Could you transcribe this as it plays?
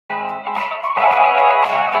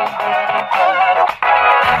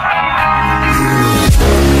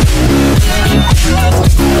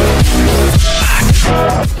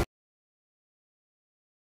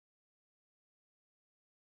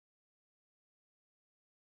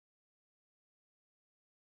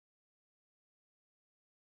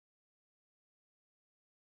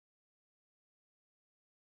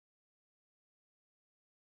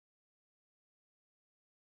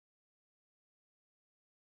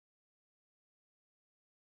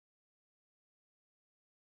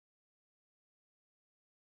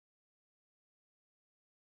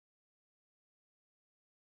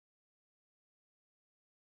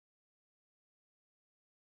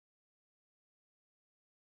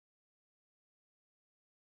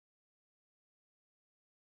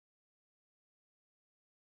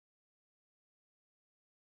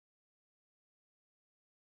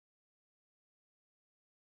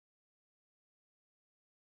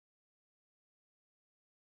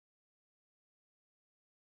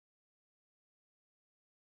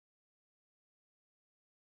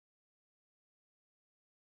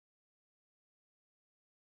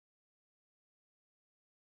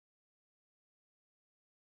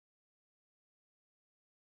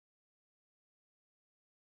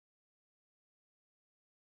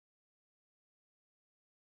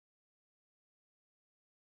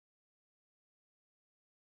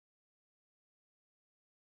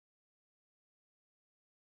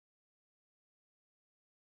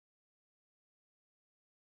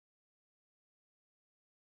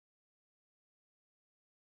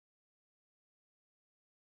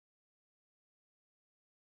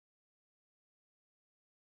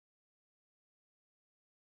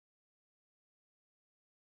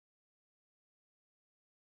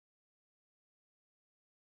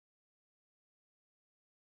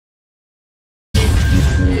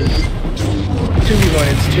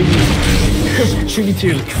Chugi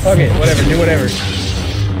 2. Fuck it, whatever, do whatever.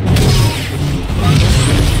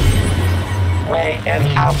 Way is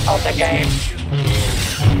out of the game.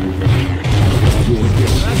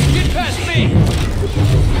 Get past me!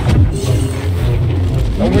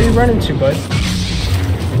 Oh, where are you running to, bud?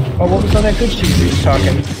 Oh, what was all that good shit you was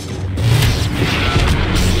talking?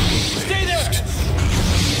 Stay there!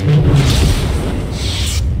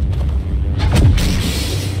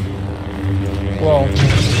 Well,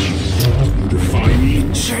 Defy me,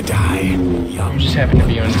 Jedi. you just happen to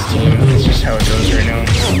be on this team. That's just how it goes right now.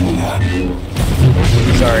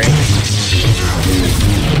 Sorry.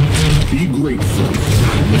 Be grateful.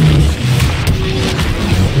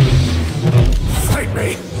 Fight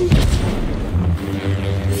me.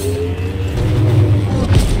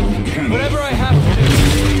 Whatever I have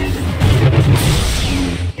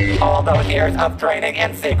to do. All those years of training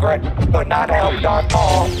in secret could not help Darth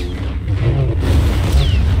Maul.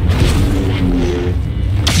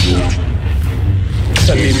 What's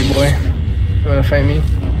up, baby boy? You wanna fight me?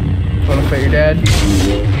 You wanna fight your dad?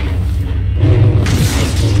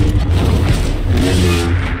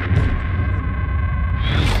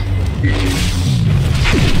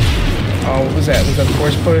 Oh, what was that? Was that a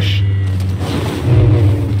force push?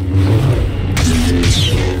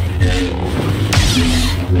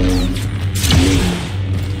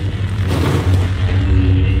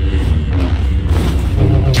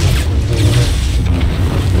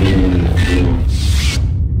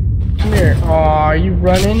 Come here. Aw, are you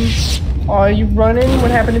running? Aw, are you running?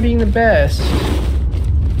 What happened to being the best?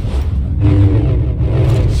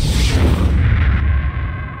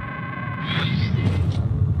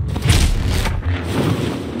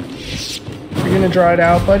 You gonna draw it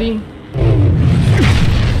out, buddy?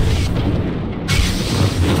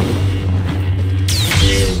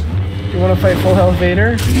 You wanna fight full health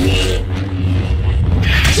Vader? Do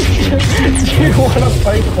you wanna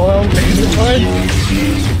fight full health Vader, bud?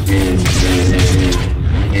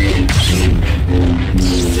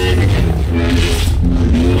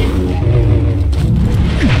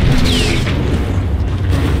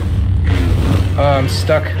 I'm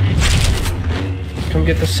stuck. Come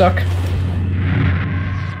get the suck.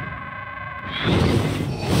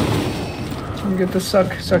 Come get the suck,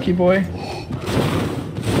 sucky boy.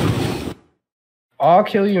 I'll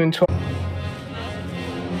kill you in 12.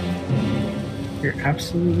 You're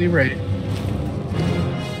absolutely right.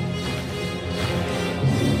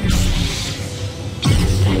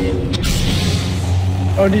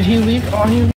 Oh, did he leave? Oh, he